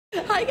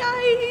Hi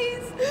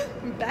guys!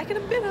 I'm back in a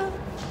bit.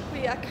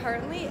 We are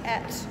currently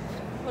at,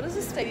 what is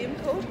the stadium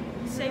called?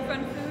 Save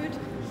on Food.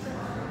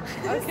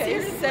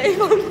 Okay,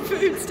 Save on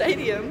Food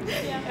Stadium.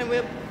 Yeah. And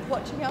we're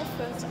watching our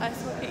first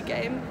ice hockey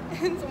game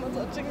and someone's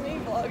watching me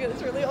vlog and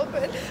it's really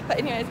awkward. But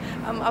anyways,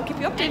 I'll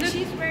keep you updated. And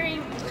she's wearing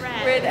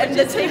red. Red, and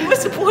the team we're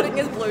supporting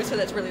is blue, so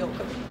that's really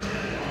awkward.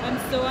 I'm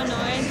so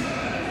annoyed.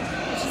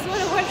 I just want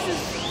to watch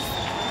this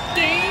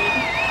game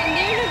and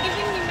they're not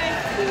giving me my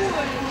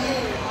food.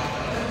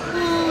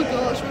 Oh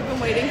gosh, we've been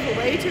waiting for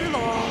way too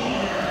long.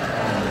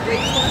 Reach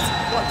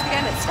once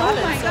again it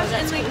started. Oh my so gosh,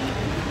 that's and like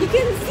cool. you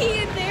can see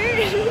it there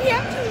and we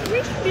have to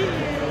reach it.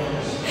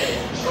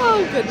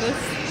 Oh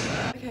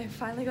goodness. Okay,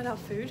 finally got our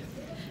food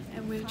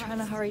and we're trying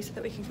to hurry so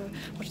that we can go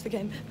watch the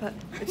game, but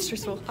it's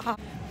stressful.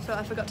 So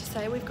I forgot to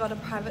say we've got a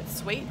private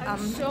suite. I'm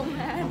so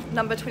mad.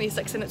 Number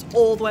 26 and it's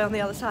all the way on the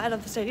other side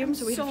of the stadium,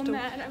 so we so have to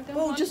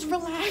mad. just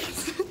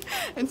relax.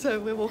 And so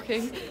we're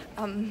walking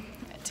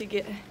to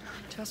get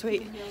to our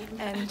suite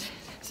and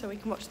so we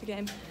can watch the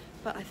game.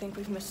 But I think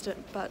we've missed it,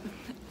 but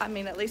I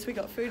mean at least we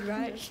got food,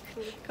 right?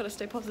 Gotta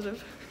stay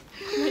positive.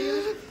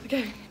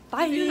 Okay,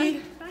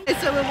 bye. Bye.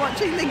 So we're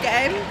watching the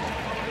game.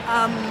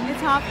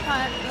 It's half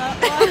time.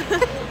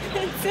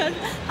 It says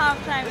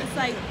half time. It's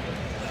like,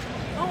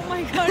 oh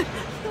my god,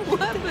 What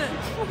happened?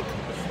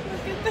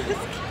 look at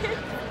those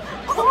kids.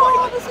 Oh my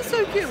god, this is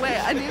so cute. Wait,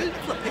 I need to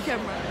flip the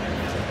camera.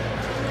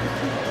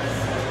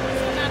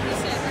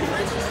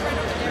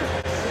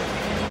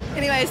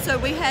 Anyway, so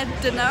we had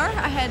dinner.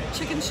 I had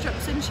chicken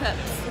strips and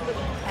chips.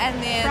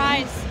 And then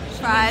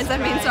fries.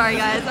 Sorry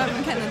guys, I'm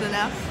in Canada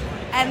now.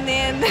 And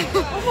then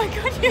Oh my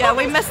god, yeah,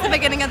 we missed the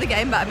beginning of the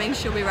game, but I mean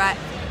she'll be right.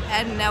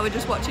 And now we're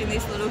just watching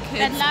these little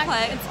kids Bad luck.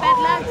 play. It's bad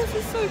luck. This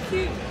is so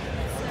cute.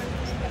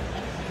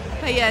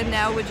 But yeah,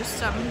 now we're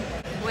just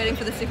waiting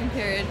for the second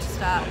period to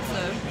start.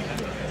 So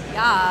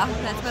yeah,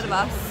 that's a bit of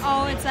us.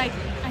 Oh, it's like,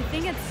 I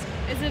think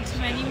is it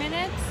 20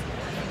 minutes?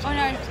 Oh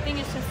no, I think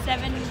it's just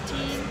 17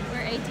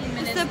 or 18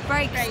 minutes. The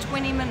break's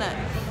 20 minutes.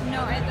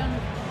 No, I don't.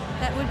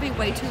 That would be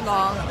way too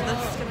long. This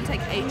is going to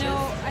take ages. No,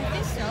 I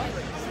think so.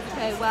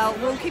 Okay, well,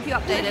 we'll keep you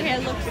My updated. hair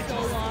looks so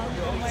long.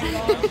 Oh my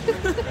god.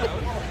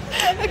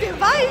 Okay,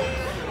 bye!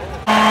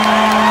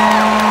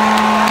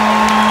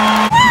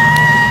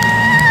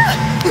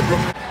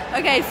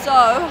 Okay,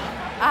 so,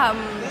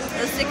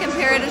 the second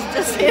period is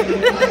just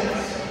ended.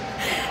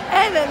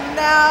 And then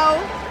now,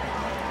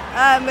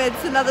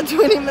 it's another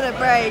 20-minute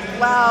break.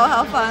 Wow,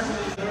 how fun.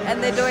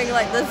 And they're doing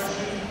like this,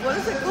 what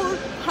is it called?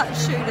 Putt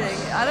shooting.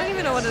 I don't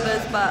even know what it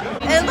is, but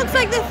it looks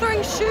like they're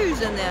throwing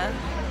shoes in there.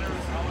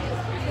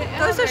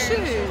 Those are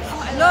shoes.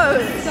 No,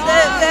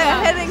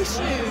 they're heading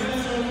shoes.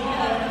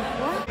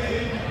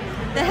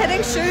 They're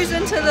heading shoes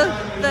into the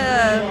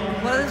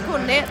what is it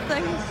called, net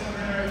thing?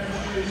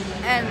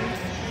 And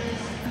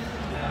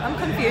I'm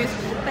confused.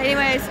 But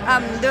anyways,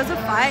 there was a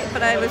fight,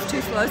 but I was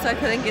too slow, so I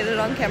couldn't get it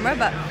on camera.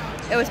 But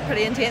it was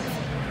pretty intense.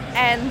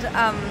 And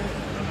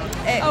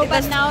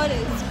but now it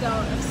is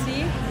going.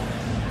 See?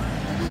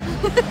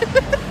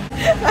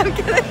 I'm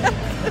kidding.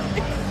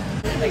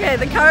 Okay,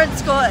 the current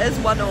score is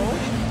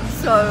 1-1.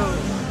 So,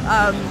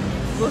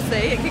 we'll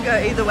see. It could go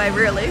either way,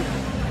 really.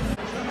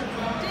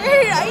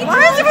 Dude,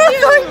 why is everyone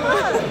throwing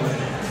putts?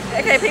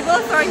 Okay, people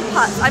are throwing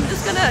putts. I'm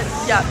just gonna,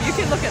 yeah, you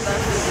can look at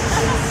this.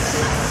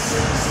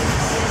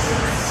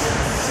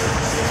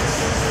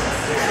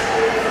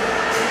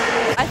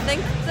 I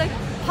think the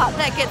putt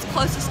that gets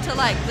closest to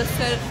like the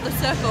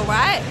circle,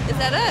 right? Is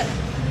that it?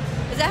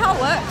 Is that how it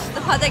works?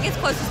 The putt that gets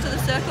closest to the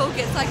circle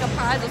gets like a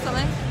prize or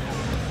something?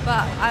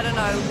 But I don't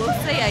know, we'll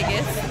see, I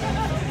guess.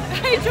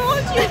 I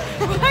told you.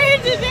 Why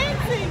are you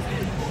dancing?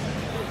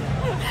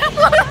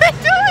 What am I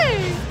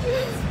doing?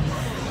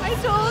 I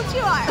told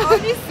you. I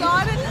already saw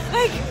it.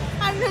 Like,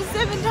 I'm the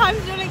 7 times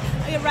doing.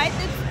 Are you right?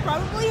 That's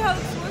probably how it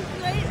works,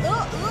 right?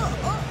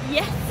 Oh.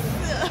 Yes.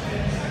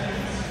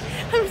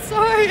 I'm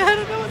sorry, I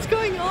don't know what's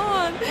going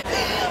on.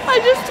 I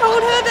just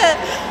told her that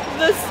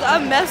this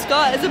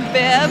mascot is a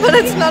bear, but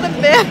it's not a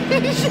bear.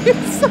 She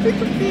was so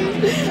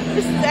confused.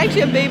 This is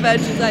actually a beaver,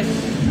 and she's like,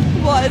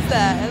 what is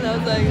that? And I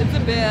was like, it's a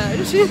bear.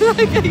 And she's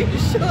like, are you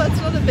sure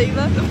it's not a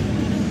beaver?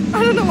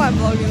 I don't know why I'm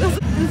vlogging this.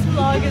 This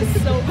vlog is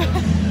so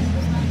bad.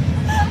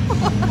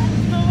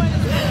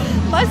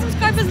 My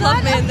subscribers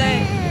love me and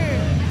they...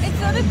 It's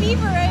not a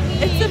beaver, I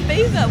mean. It's a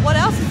beaver. What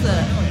else is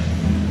it?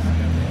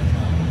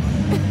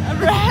 A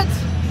rat.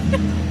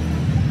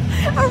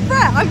 A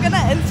rat. I'm going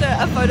to insert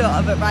a photo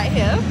of it right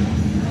here.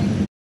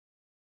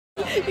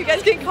 You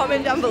guys can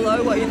comment down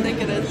below what you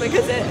think it is,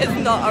 because it is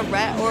not a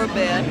rat or a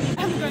bear.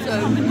 So,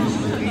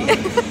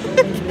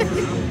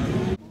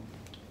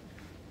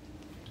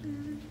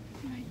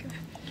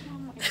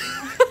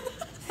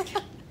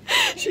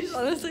 she's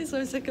honestly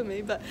so sick of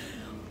me, but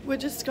we're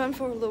just going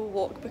for a little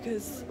walk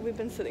because we've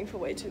been sitting for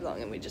way too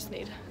long and we just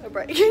need a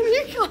break. Can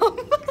you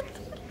come?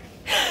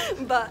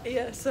 But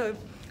yeah, so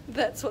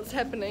that's what's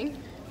happening.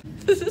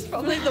 This is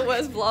probably the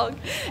worst vlog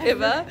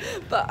ever,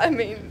 but I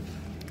mean,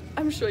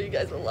 I'm sure you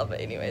guys will love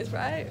it anyways,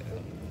 right?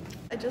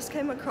 I just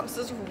came across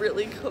this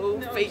really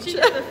cool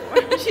feature.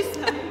 She's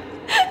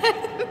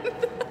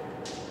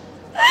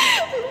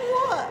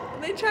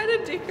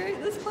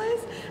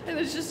and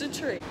it's just a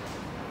tree.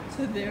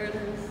 So there it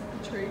is,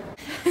 the tree.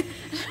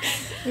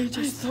 We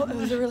just thought it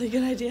was a really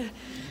good idea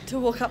to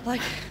walk up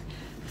like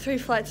 3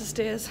 flights of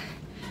stairs,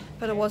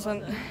 but it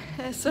wasn't.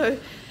 So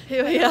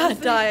here we are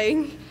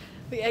dying.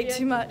 We ate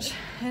too much,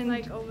 and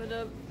like over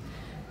the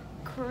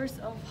course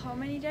of how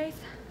many days?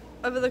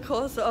 Over the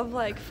course of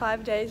like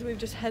 5 days, we've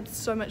just had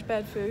so much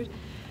bad food.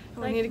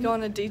 And we need to go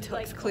on a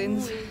detox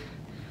cleanse.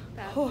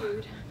 Bad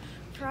food.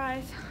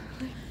 Fries.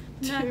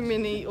 Too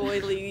many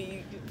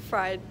oily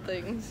fried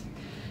things.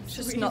 It's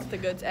just not the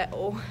goods at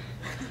all.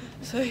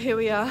 So here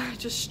we are,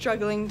 just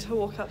struggling to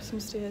walk up some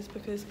stairs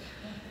because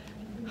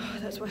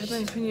that's what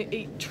happens when you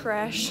eat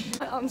trash.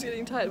 My arm's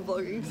getting tired of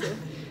vlogging, so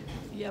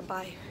yeah,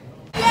 bye.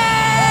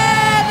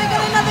 Yeah, we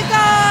got another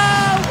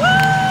goal!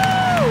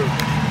 Woo!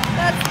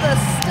 That's the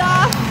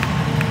stuff.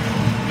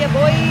 Yeah,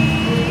 boy.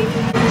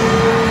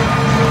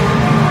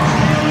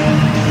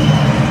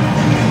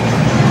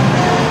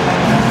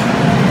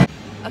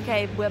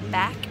 Okay, we're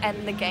back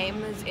and the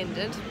game has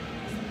ended.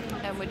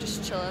 And we're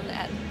just chilling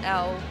at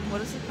our,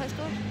 what is this place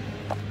called?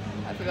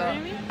 I forgot.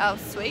 Our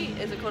suite.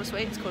 Is it called a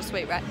suite? It's called a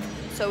suite, right?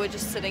 So we're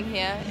just sitting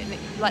here and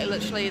like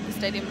literally the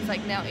stadium is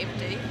like now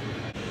empty.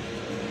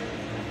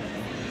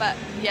 But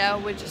yeah,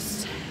 we're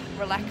just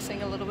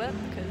relaxing a little bit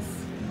because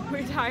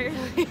We're tired.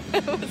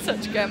 we're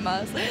such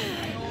grandmas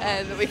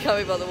and we can't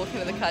be bothered walking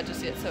in the car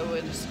just yet, so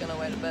we're just gonna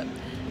wait a bit.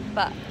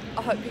 But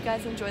I hope you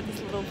guys enjoyed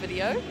this little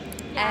video.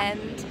 Yeah.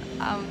 And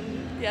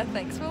yeah,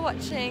 thanks for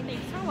watching.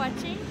 Thanks for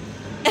watching.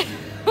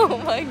 Oh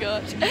my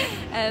gosh.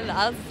 And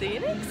I'll see you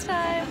next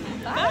time.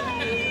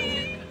 Bye.